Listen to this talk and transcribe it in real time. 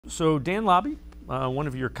So Dan Lobby, one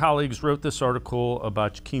of your colleagues, wrote this article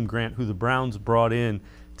about Jakeem Grant, who the Browns brought in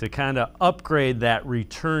to kind of upgrade that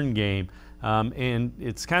return game. And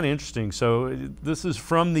it's kind of interesting. So this is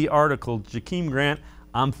from the article. Jakeem Grant,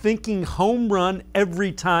 I'm thinking home run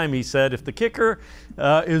every time, he said. If the kicker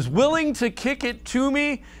is willing to kick it to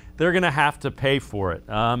me, they're going to have to pay for it.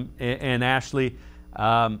 And Ashley,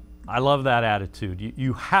 I love that attitude.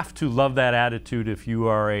 You have to love that attitude if you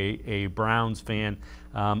are a Browns fan.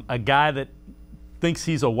 A guy that thinks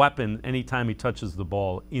he's a weapon anytime he touches the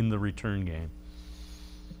ball in the return game.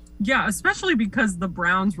 Yeah, especially because the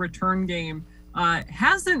Browns return game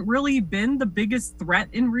hasn't really been the biggest threat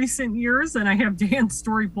in recent years. And I have Dan's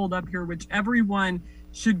story pulled up here, which everyone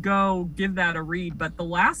should go give that a read. But the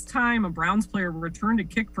last time a Browns player returned a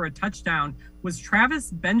kick for a touchdown was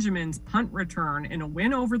Travis Benjamin's punt return in a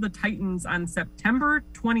win over the Titans on September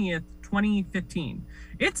 20th, 2015.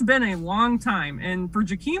 It's been a long time. And for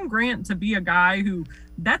Jakeem Grant to be a guy who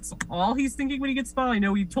that's all he's thinking when he gets the ball. I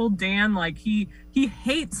know he told Dan, like, he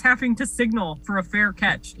hates having to signal for a fair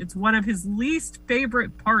catch. It's one of his least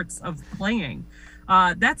favorite parts of playing.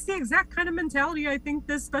 That's the exact kind of mentality I think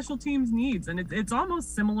this special teams needs. And it's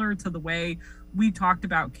almost similar to the way we talked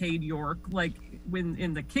about Cade York, like when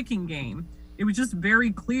in the kicking game. It was just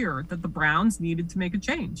very clear that the Browns needed to make a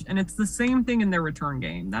change. And it's the same thing in their return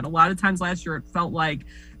game, that a lot of times last year it felt like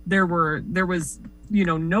there was,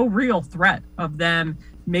 no real threat of them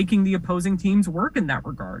making the opposing teams work in that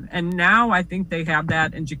regard. And now I think they have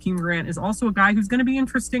that. And Jakeem Grant is also a guy who's going to be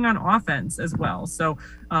interesting on offense as well. So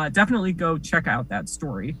definitely go check out that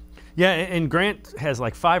story. Yeah, and Grant has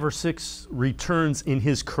like 5 or 6 returns in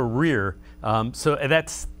his career. So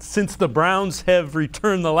that's since the Browns have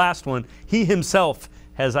returned the last one, he himself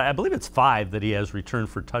has, I believe it's 5 that he has returned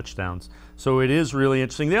for touchdowns. So it is really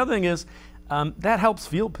interesting. The other thing is that helps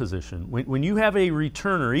field position. When you have a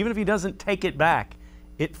returner, even if he doesn't take it back,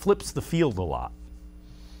 it flips the field a lot.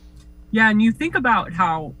 Yeah, and you think about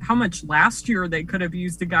how much last year they could have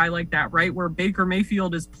used a guy like that, right? Where Baker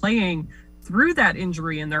Mayfield is playing through that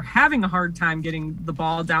injury and they're having a hard time getting the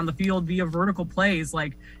ball down the field via vertical plays.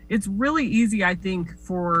 Like, it's really easy, I think,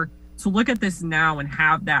 to look at this now and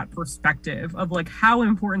have that perspective of like how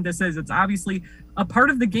important this is. It's obviously a part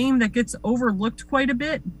of the game that gets overlooked quite a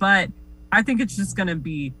bit, but I think it's just going to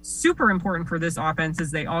be super important for this offense as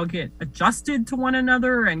they all get adjusted to one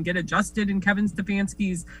another and get adjusted in Kevin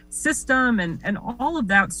Stefanski's system and all of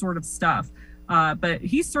that sort of stuff. But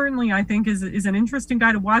he certainly, I think, is an interesting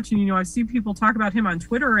guy to watch. And, I've seen people talk about him on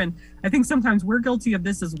Twitter, and I think sometimes we're guilty of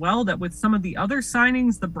this as well, that with some of the other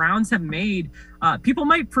signings the Browns have made, people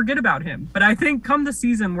might forget about him. But I think come the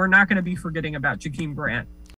season, we're not going to be forgetting about Jakeem Grant.